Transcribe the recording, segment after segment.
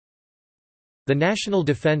The National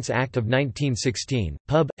Defense Act of 1916,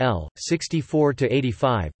 Pub. L.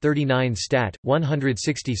 64-85, 39 Stat.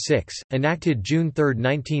 166, enacted June 3,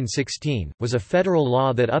 1916, was a federal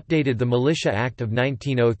law that updated the Militia Act of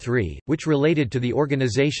 1903, which related to the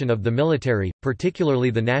organization of the military,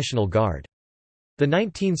 particularly the National Guard. The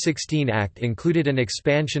 1916 Act included an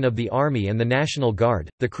expansion of the Army and the National Guard,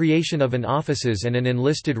 the creation of an Officers and an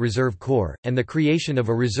Enlisted Reserve Corps, and the creation of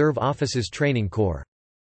a Reserve Officers Training Corps.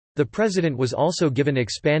 The President was also given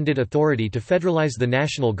expanded authority to federalize the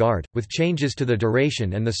National Guard, with changes to the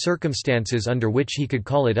duration and the circumstances under which he could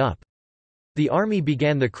call it up. The Army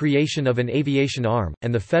began the creation of an aviation arm,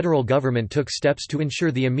 and the federal government took steps to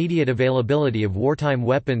ensure the immediate availability of wartime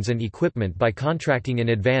weapons and equipment by contracting in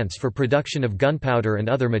advance for production of gunpowder and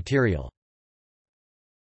other material.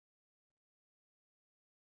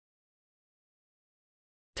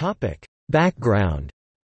 Background.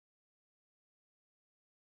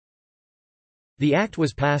 The act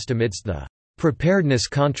was passed amidst the preparedness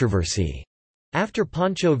controversy after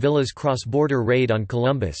Pancho Villa's cross-border raid on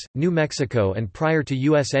Columbus, New Mexico, and prior to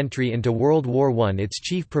U.S. entry into World War I. Its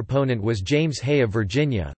chief proponent was James Hay of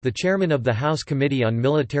Virginia, the chairman of the House Committee on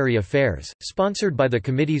Military Affairs, sponsored by the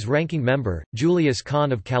committee's ranking member, Julius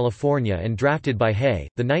Kahn of California and drafted by Hay.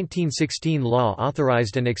 The 1916 law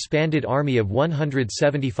authorized an expanded army of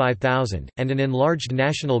 175,000, and an enlarged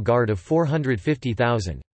National Guard of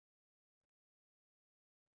 450,000.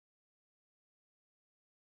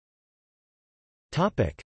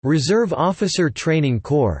 Reserve Officer Training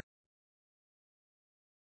Corps.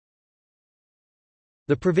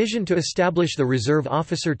 The provision to establish the Reserve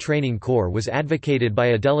Officer Training Corps was advocated by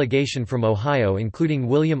a delegation from Ohio including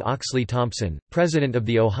William Oxley Thompson, president of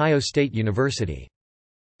The Ohio State University.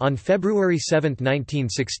 On February 7,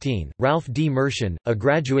 1916, Ralph D. Mershon, a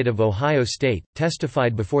graduate of Ohio State,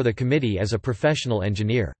 testified before the committee as a professional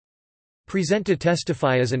engineer. Present to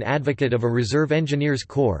testify as an advocate of a Reserve Engineers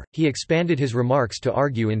Corps, he expanded his remarks to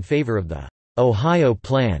argue in favor of the Ohio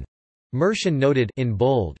Plan. Mershon noted in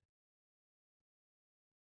bold,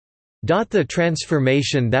 "The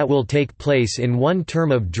transformation that will take place in one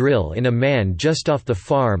term of drill in a man just off the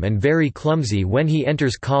farm and very clumsy when he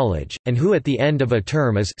enters college, and who at the end of a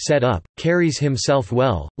term is set up, carries himself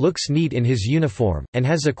well, looks neat in his uniform, and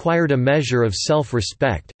has acquired a measure of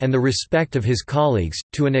self-respect, and the respect of his colleagues,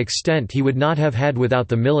 to an extent he would not have had without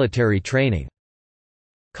the military training."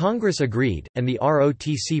 Congress agreed, and the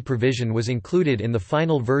ROTC provision was included in the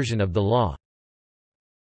final version of the law.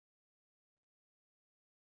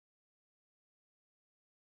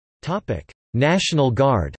 National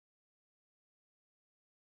Guard.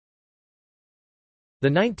 The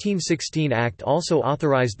 1916 Act also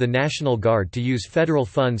authorized the National Guard to use federal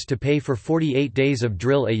funds to pay for 48 days of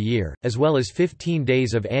drill a year, as well as 15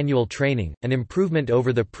 days of annual training, an improvement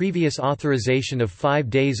over the previous authorization of 5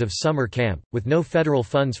 days of summer camp, with no federal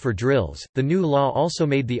funds for drills. The new law also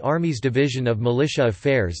made the Army's Division of Militia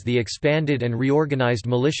Affairs the expanded and reorganized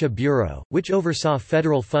Militia Bureau, which oversaw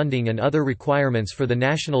federal funding and other requirements for the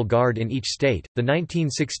National Guard in each state. The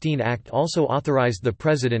 1916 Act also authorized the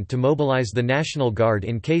President to mobilize the National Guard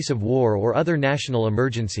in case of war or other national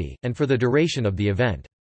emergency, and for the duration of the event.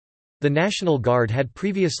 The National Guard had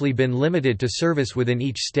previously been limited to service within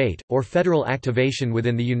each state, or federal activation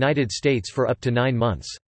within the United States for up to 9 months.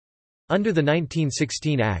 Under the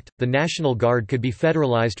 1916 Act, the National Guard could be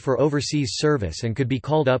federalized for overseas service and could be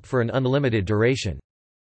called up for an unlimited duration.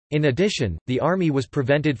 In addition, the Army was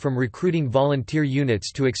prevented from recruiting volunteer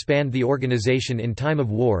units to expand the organization in time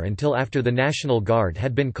of war until after the National Guard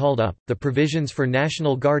had been called up. The provisions for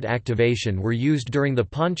National Guard activation were used during the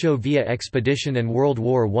Pancho Villa expedition and World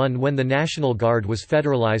War I. When the National Guard was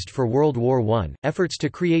federalized for World War I, efforts to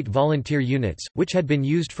create volunteer units, which had been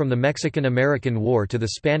used from the Mexican-American War to the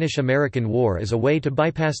Spanish-American War as a way to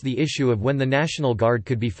bypass the issue of when the National Guard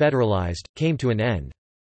could be federalized, came to an end.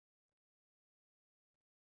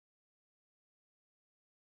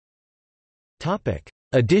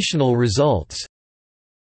 Additional results.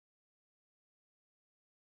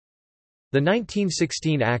 The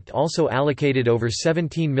 1916 Act also allocated over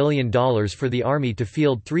 $17 million for the Army to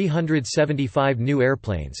field 375 new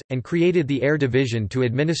airplanes, and created the Air Division to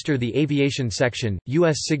administer the Aviation Section,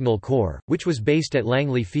 U.S. Signal Corps, which was based at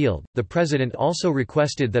Langley Field. The President also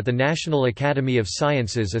requested that the National Academy of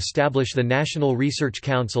Sciences establish the National Research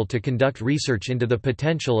Council to conduct research into the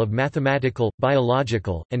potential of mathematical,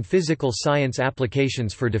 biological, and physical science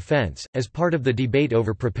applications for defense. As part of the debate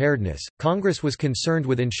over preparedness, Congress was concerned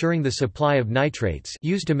with ensuring the supply of nitrates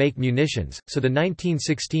used to make munitions, so the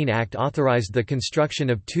 1916 Act authorized the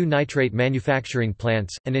construction of 2 nitrate manufacturing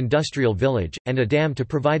plants, an industrial village, and a dam to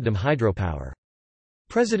provide them hydropower.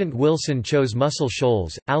 President Wilson chose Muscle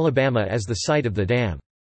Shoals, Alabama as the site of the dam.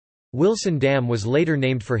 Wilson Dam was later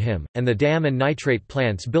named for him, and the dam and nitrate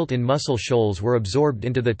plants built in Muscle Shoals were absorbed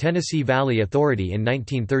into the Tennessee Valley Authority in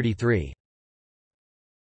 1933.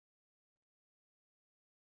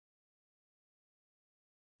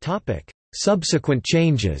 Subsequent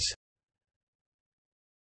changes.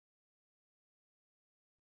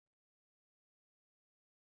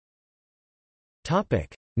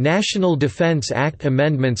 National Defense Act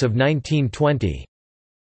amendments of 1920.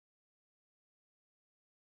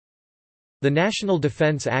 The National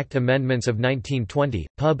Defense Act Amendments of 1920,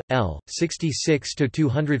 Pub. L.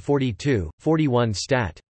 66-242, 41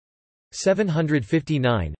 Stat.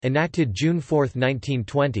 759, enacted June 4,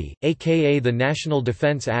 1920, aka the National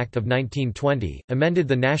Defense Act of 1920, amended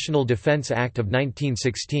the National Defense Act of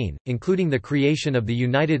 1916, including the creation of the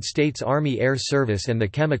United States Army Air Service and the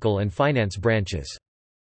chemical and finance branches.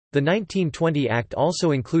 The 1920 Act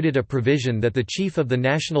also included a provision that the Chief of the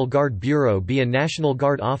National Guard Bureau be a National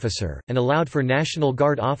Guard officer, and allowed for National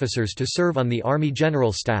Guard officers to serve on the Army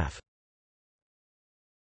General Staff.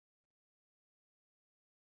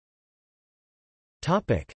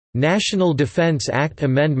 National Defense Act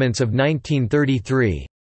amendments of 1933.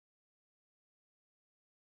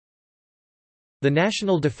 The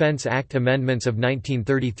National Defense Act Amendments of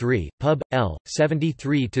 1933, Pub. L.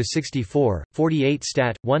 73-64, 48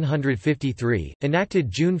 Stat. 153, enacted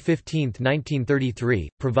June 15, 1933,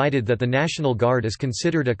 provided that the National Guard is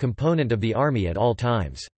considered a component of the Army at all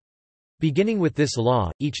times. Beginning with this law,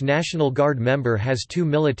 each National Guard member has two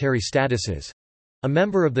military statuses: a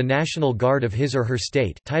member of the National Guard of his or her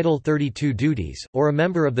state, Title 32 duties, or a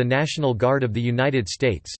member of the National Guard of the United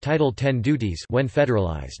States, Title 10 duties when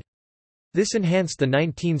federalized. This enhanced the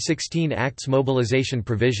 1916 Act's mobilization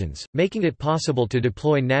provisions, making it possible to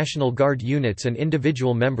deploy National Guard units and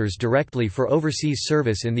individual members directly for overseas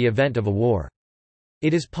service in the event of a war.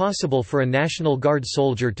 It is possible for a National Guard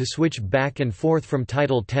soldier to switch back and forth from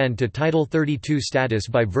Title 10 to Title 32 status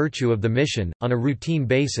by virtue of the mission, on a routine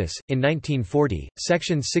basis. In 1940,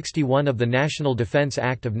 Section 61 of the National Defense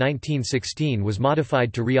Act of 1916 was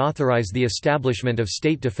modified to reauthorize the establishment of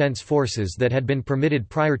state defense forces that had been permitted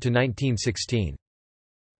prior to 1916.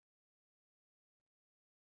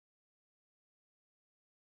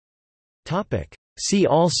 See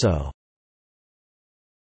also: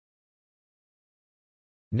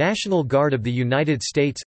 National Guard of the United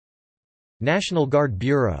States, National Guard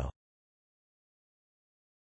Bureau.